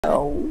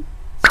Oh.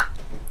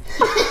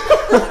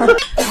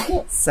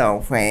 So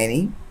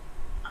funny.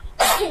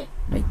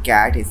 My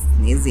cat is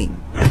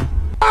sneezing.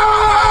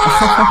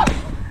 Oh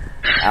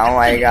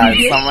my god,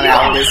 someone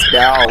help this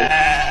dog.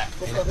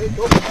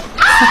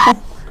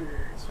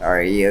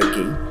 Sorry,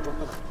 Yuki.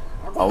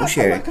 Oh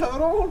shit.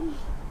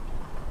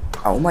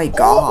 Oh my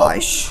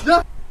gosh.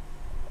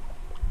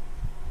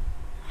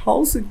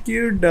 How so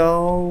cute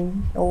though.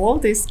 I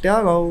love this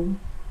dog.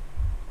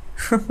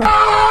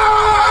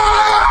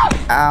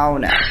 Oh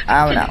no,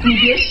 oh no.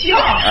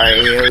 Are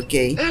you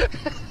okay?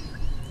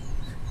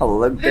 Oh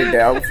look at the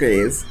dog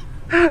face.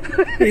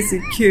 He's so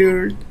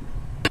cute.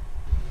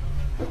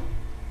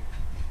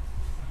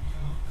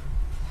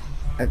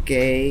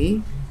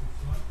 Okay.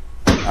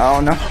 Oh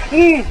no.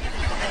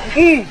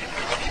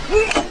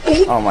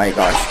 Oh my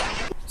gosh.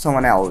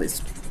 Someone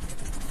else.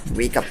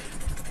 Wake up.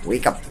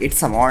 Wake up.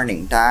 It's a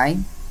morning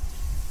time.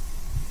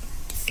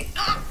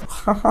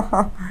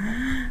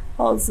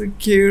 Oh so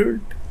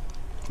cute.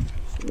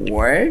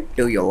 Where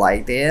do you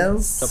like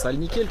this? T'as pas le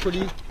nickel,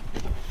 colis?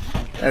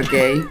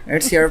 Okay,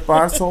 it's your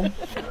parcel.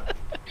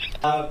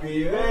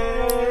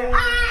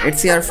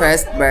 It's your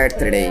first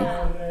birthday.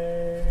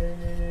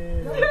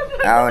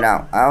 Oh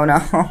no, oh no.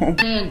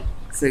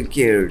 So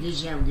cute. You're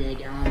so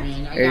good. Oh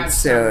man,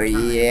 It's so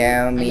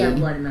yummy. I got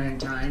watermelon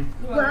time.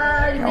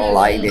 I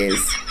like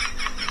this.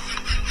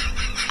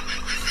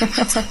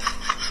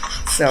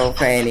 So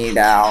funny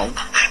dog.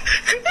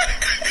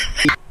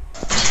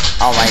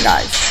 Oh my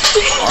gosh.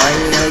 Are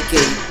you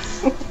okay?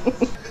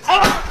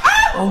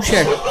 Oh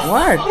shit,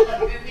 what?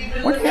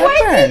 What happened? What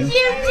did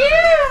you do?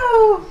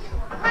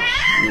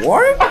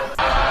 What?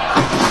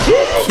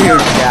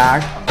 Cute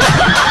dog.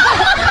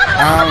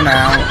 Oh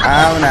no,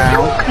 oh no.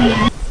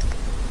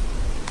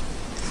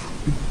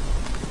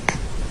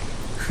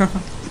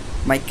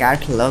 My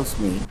cat loves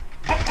me.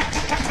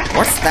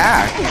 What's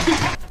that?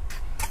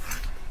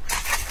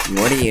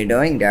 What are you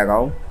doing,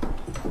 doggo?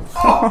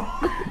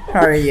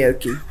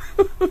 Haruki.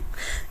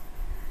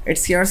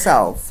 It's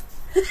yourself.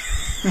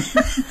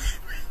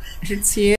 It's you.